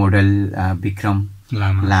हाम्रो मोडल विक्रम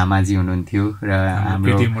लामाजी हुनुहुन्थ्यो र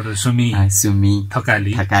हाम्रो सुमी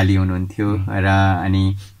थकाली हुनुहुन्थ्यो र अनि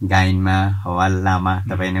गायनमा हवाल लामा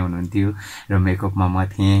तपाईँ नै हुनुहुन्थ्यो र मेकअपमा म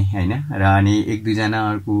थिएँ होइन र अनि एक दुईजना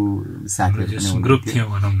अर्को साथीहरू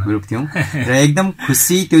ग्रुप थियौँ र एकदम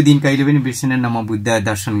खुसी। त्यो दिन कहिले पनि बिर्सिन न। म बुद्ध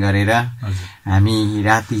दर्शन गरेर हामी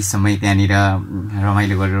राति समय त्यहाँनिर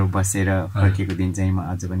रमाइलो गरेर बसेर फर्केको दिन चाहिँ म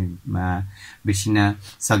अझ पनि बिर्सिन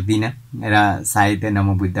सक्दिनँ र सायद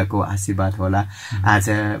नमो बुद्धको आशीर्वाद होला आज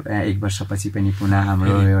 1 वर्षपछि पनि पुनः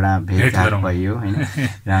हाम्रो एउटा भेटघाट भयो होइन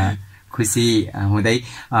र खुसी हुँदै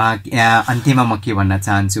अन्त्यमा म के भन्न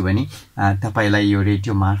चाहन्छु भने तपाईलाई यो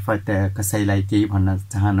रेडियो मार्फत कसैलाई केही भन्न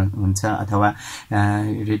चाहनुहुन्छ अथवा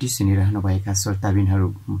रेडियो सुनिरहनुभएका श्रोताबिनहरू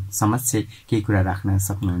समक्ष केही कुरा राख्न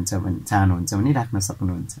सक्नुहुन्छ भने चाहनुहुन्छ भने राख्न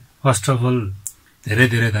सक्नुहुन्छ। फर्स्ट अफ अल धेरै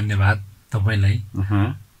धेरै धन्यवाद तपाईलाई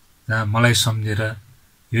जहाँ मलाई सम्झेर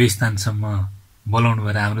यो स्थानसम्म बोलाउनु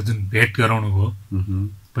भएर हाम्रो जुन भेट गराउनु भयो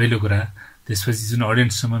पहिलो कुरा। त्यसपछि जुन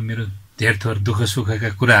अडियन्ससम्म मेरो धेर थोर दुःख सुखका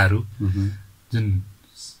कुराहरू जुन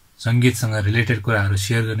सङ्गीतसँग रिलेटेड कुराहरू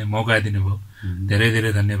सेयर गर्ने मौका दिनुभयो धेरै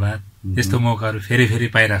धेरै धन्यवाद। त्यस्तो मौकाहरू फेरि फेरि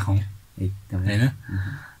पाइराखौँ होइन।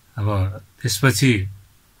 अब त्यसपछि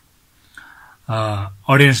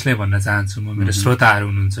अडियन्सलाई भन्न चाहन्छु म मेरो श्रोताहरू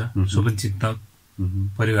हुनुहुन्छ शुभचिन्तक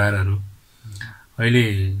परिवारहरू अहिले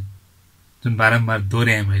जुन बारम्बार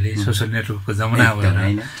दोहोऱ्याएँ मैले सोसियल नेटवर्कको जमाना भएर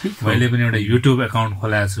मैले पनि एउटा युट्युब एकाउन्ट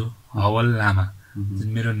खोलाएको छु हवल लामा। जुन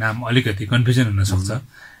मेरो नाम अलिकति कन्फ्युजन हुनसक्छ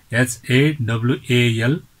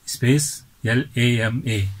HAWAL स्पेस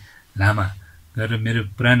LAMA लामा गरेर मेरो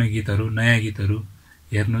पुरानो गीतहरू नयाँ गीतहरू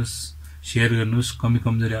हेर्नुहोस् सेयर गर्नुहोस् कमी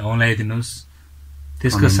कमजोरी औँलाइदिनुहोस्।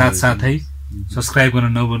 त्यसको साथसाथै सब्सक्राइब गर्न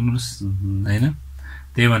नभुल्नुहोस् होइन।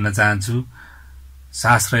 त्यही भन्न चाहन्छु।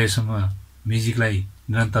 सास रहेसम्म म्युजिकलाई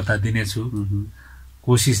निरन्तरता दिनेछु।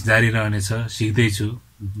 कोसिस जारी रहनेछ। सिक्दैछु।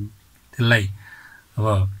 त्यसलाई अब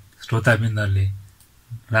श्रोताबिन्दहरूले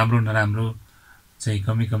राम्रो नराम्रो चाहिँ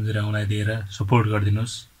कमी कमजोरी औँलाई दिएर सपोर्ट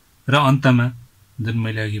गरिदिनुहोस्। र अन्तमा जुन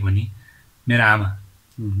मैले अघि भने मेरो आमा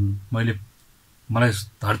मलाई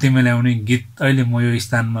धरतीमा ल्याउने गीत अहिले म यो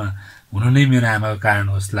स्थानमा हुनु नै मेरो आमाको कारण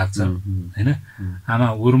हो जस्तो लाग्छ होइन। आमा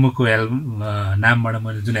उर्मुको नामबाट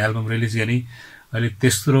मैले जुन एल्बम रिलिज गरेँ अहिले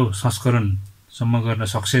तेस्रो संस्करणसम्म गर्न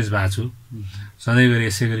सक्सेस भएको छु। सधैँभरि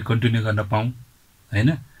यसै गरी कन्टिन्यू गर्न पाऊँ होइन।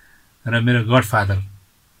 र मेरो गड फादर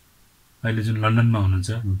अहिले जुन लन्डनमा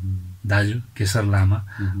हुनुहुन्छ दाजु केशर लामा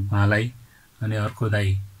उहाँलाई अनि अर्को दाई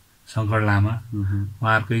शङ्कर लामा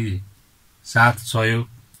उहाँहरूकै साथ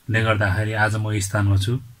सहयोगले गर्दाखेरि आज म यो स्थानमा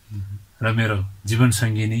छु। र मेरो जीवन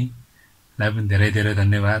सङ्गिनीलाई पनि धेरै धेरै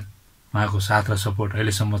धन्यवाद। उहाँको साथ र सपोर्ट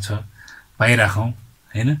अहिलेसम्म छ पाइराखौँ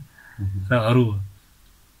होइन। र अरू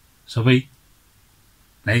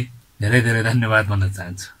सबैलाई धेरै धेरै धन्यवाद भन्न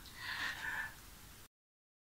चाहन्छु।